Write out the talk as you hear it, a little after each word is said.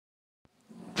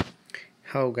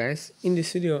Hello guys, in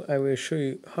this video I will show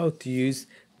you how to use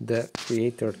the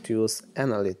Creator Tools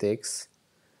Analytics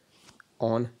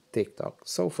on TikTok.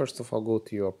 So first of all, go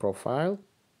to your profile,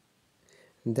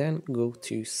 then go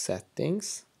to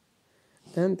Settings,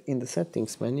 and in the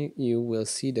Settings menu you will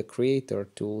see the Creator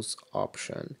Tools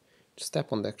option. Just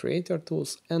tap on the Creator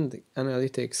Tools and the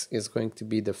Analytics is going to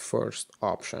be the first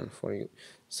option for you.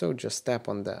 So just tap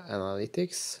on the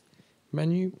Analytics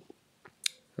menu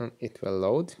and it will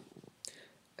load.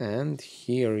 And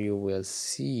here you will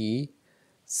see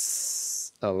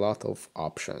a lot of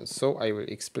options, so I will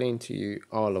explain to you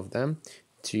all of them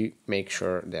to make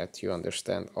sure that you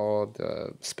understand all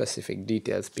the specific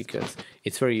details, because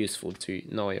it's very useful to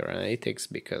know your analytics,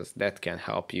 because that can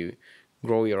help you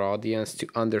grow your audience, to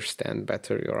understand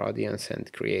better your audience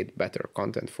and create better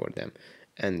content for them,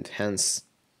 and hence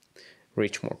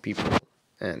reach more people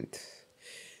and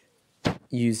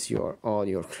use all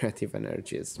your creative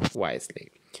energies wisely.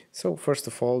 So first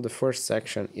of all, the first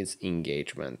section is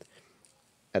engagement.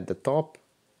 At the top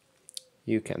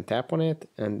you can tap on it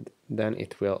and then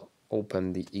it will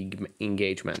open the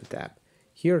engagement tab.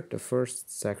 Here the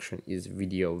first section is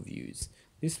video views.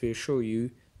 This will show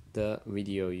you the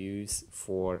video views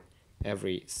for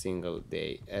every single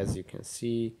day. As you can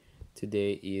see,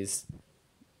 today is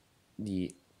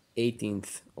the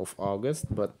 18th of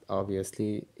August, but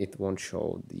obviously it won't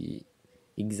show the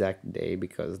exact day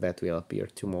because that will appear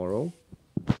tomorrow.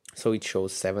 So it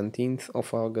shows 17th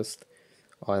of August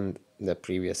on the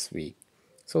previous week.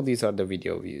 So these are the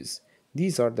video views.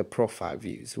 These are the profile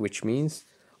views, which means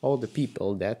all the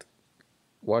people that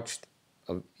watched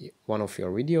one of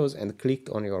your videos and clicked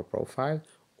on your profile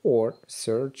or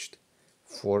searched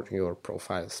for your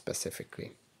profile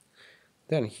specifically.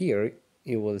 Then here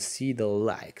you will see the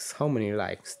likes. How many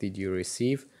likes did you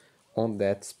receive on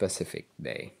that specific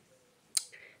day?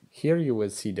 Here you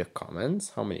will see the comments.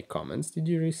 How many comments did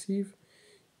you receive?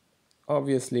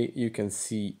 Obviously you can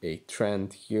see a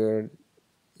trend here.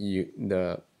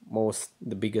 The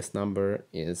biggest number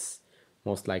is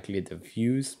most likely the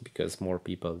views, because more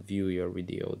people view your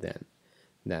video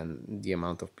than the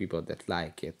amount of people that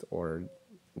like it or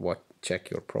check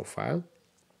your profile.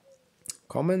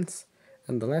 Comments.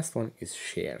 And the last one is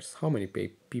shares. How many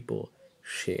people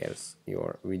shares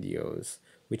your videos,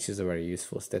 which is a very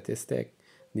useful statistic.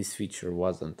 This feature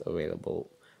wasn't available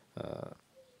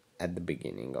at the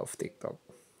beginning of TikTok.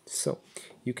 So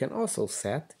you can also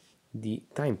set the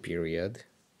time period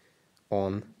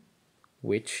on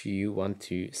which you want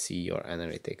to see your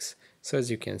analytics. So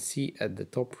as you can see at the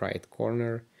top right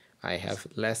corner, I have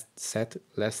last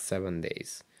 7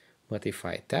 days. But if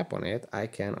I tap on it, I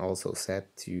can also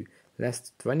set to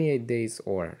last 28 days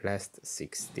or last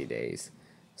 60 days.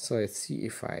 So let's see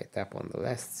if I tap on the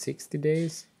last 60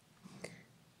 days.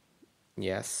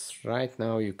 Yes, right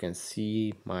now you can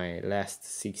see my last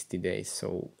 60 days,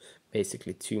 so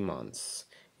basically 2 months.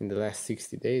 In the last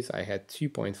 60 days I had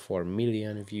 2.4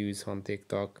 million views on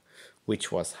TikTok,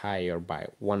 which was higher by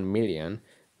 1 million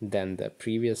than the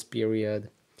previous period.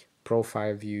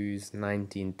 Profile views,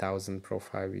 19,000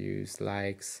 profile views,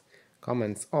 likes,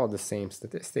 comments, all the same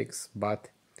statistics, but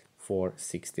for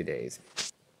 60 days.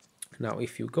 Now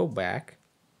if you go back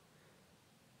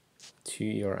to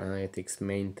your analytics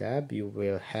main tab, you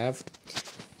will have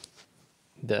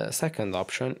the second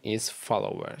option is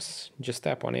followers. Just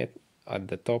tap on it at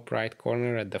the top right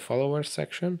corner at the followers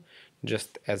section,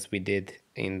 just as we did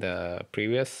in the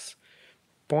previous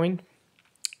point.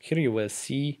 Here you will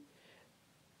see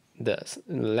the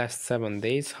last 7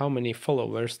 days, how many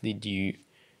followers did you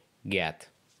get.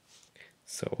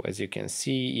 So as you can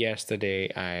see,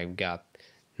 yesterday I got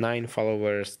 9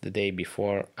 followers, the day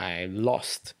before I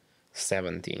lost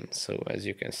 17. So as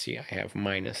you can see, I have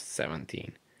minus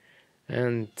 17,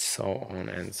 and so on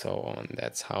and so on.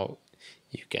 That's how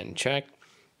you can check.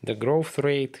 The growth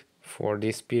rate for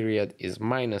this period is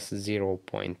minus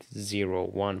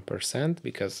 0.01%,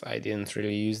 because I didn't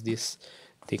really use this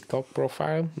TikTok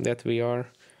profile that we are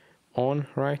on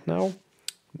right now.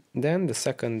 Then the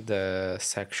second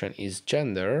section is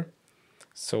gender.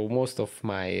 So most of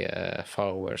my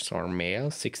followers are male,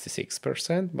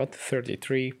 66%, but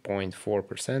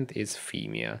 33.4% is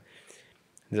female.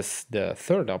 The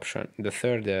third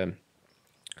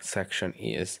section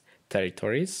is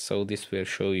territories. So this will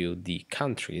show you the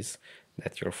countries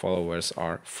that your followers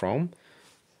are from.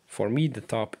 For me, the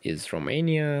top is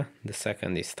Romania, the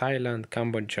second is Thailand,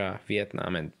 Cambodia,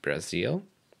 Vietnam, and Brazil.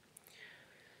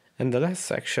 And the last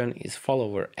section is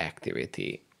follower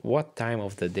activity. What time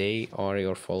of the day are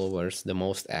your followers the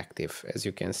most active? As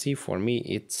you can see, for me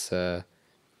it's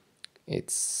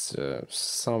It's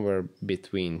somewhere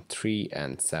between 3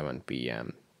 and 7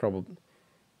 p.m.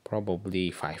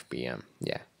 Probably 5 p.m.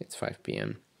 Yeah, it's 5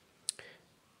 p.m.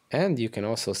 And you can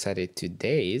also set it to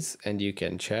days, and you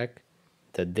can check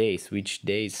the days, which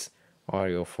days are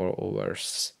your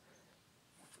followers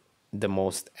the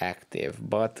most active.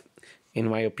 But in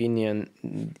my opinion,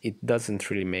 it doesn't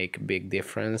really make a big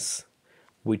difference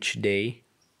which day,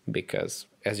 because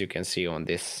as you can see on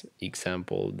this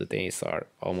example, the days are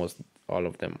almost all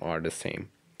of them are the same.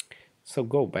 So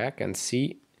go back and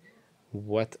see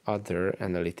what other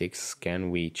analytics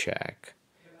can we check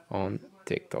on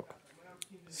TikTok.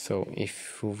 So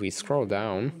if we scroll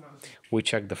down, we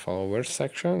check the followers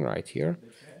section right here.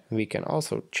 We can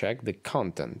also check the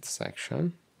content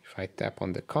section. If I tap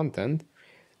on the content,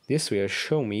 this will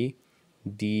show me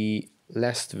the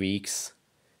last week's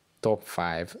top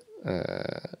 5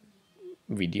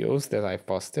 videos that I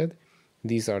posted.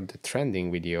 These are the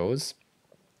trending videos.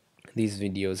 These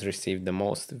videos received the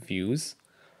most views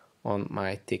on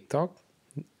my TikTok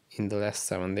in the last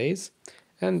 7 days.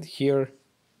 And here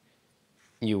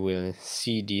you will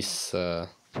see this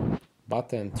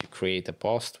button to create a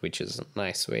post, which is a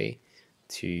nice way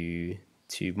to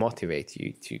motivate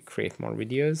you to create more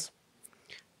videos.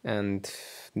 And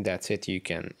that's it. You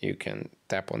can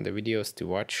tap on the videos to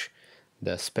watch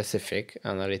the specific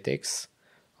analytics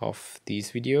of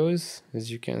these videos.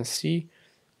 As you can see,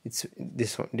 it's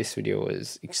this video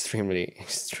is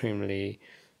extremely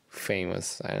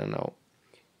famous. I don't know,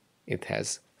 it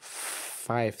has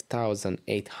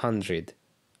 5,800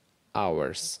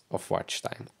 hours of watch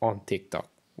time on TikTok,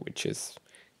 which is,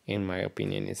 in my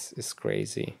opinion, is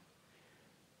crazy.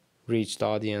 Reached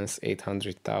audience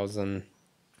 800,000.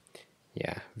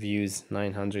 Yeah, views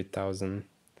 900,000.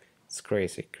 It's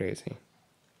crazy.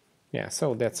 Yeah,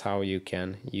 so that's how you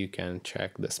can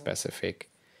check the specific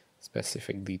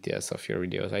details of your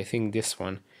videos. I think this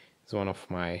one is one of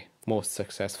my most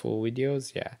successful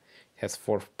videos. Yeah, it has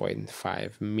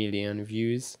 4.5 million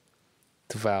views,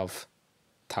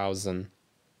 12,000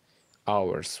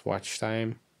 hours watch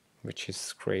time, which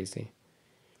is crazy.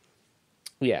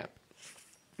 Yeah,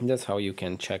 that's how you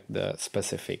can check the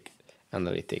specific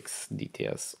analytics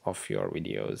details of your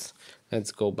videos.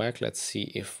 Let's go back. Let's see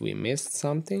if we missed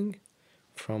something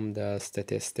from the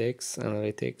statistics,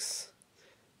 analytics,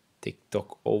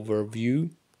 TikTok overview.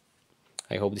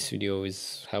 I hope this video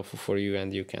is helpful for you,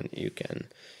 and it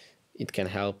can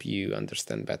help you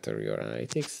understand better your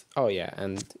analytics. Oh yeah,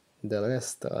 and the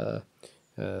last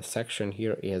section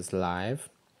here is live,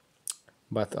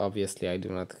 but obviously I do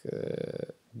not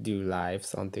do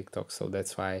lives on TikTok, so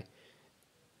that's why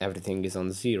everything is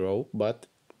on 0, but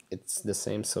it's the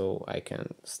same, so I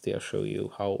can still show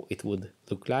you how it would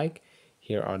look like.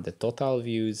 Here are the total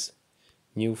views,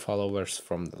 new followers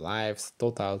from the lives,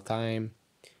 total time,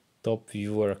 top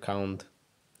viewer count,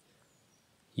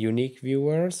 unique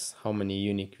viewers, how many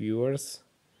unique viewers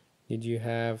did you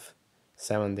have,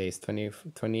 7 days,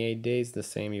 28 days, the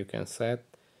same you can set,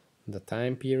 the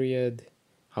time period,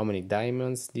 how many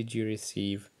diamonds did you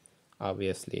receive.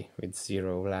 Obviously with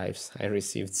 0 lives I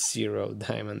received 0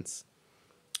 diamonds.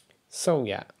 So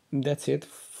yeah, that's it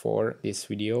for this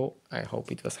video. I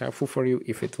hope it was helpful for you.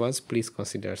 If it was, please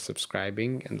consider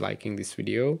subscribing and liking this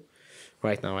video.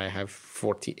 Right now I have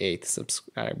 48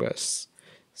 subscribers,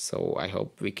 so I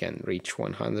hope we can reach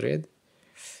 100.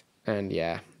 And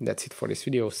yeah, that's it for this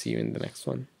video. See you in the next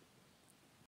one.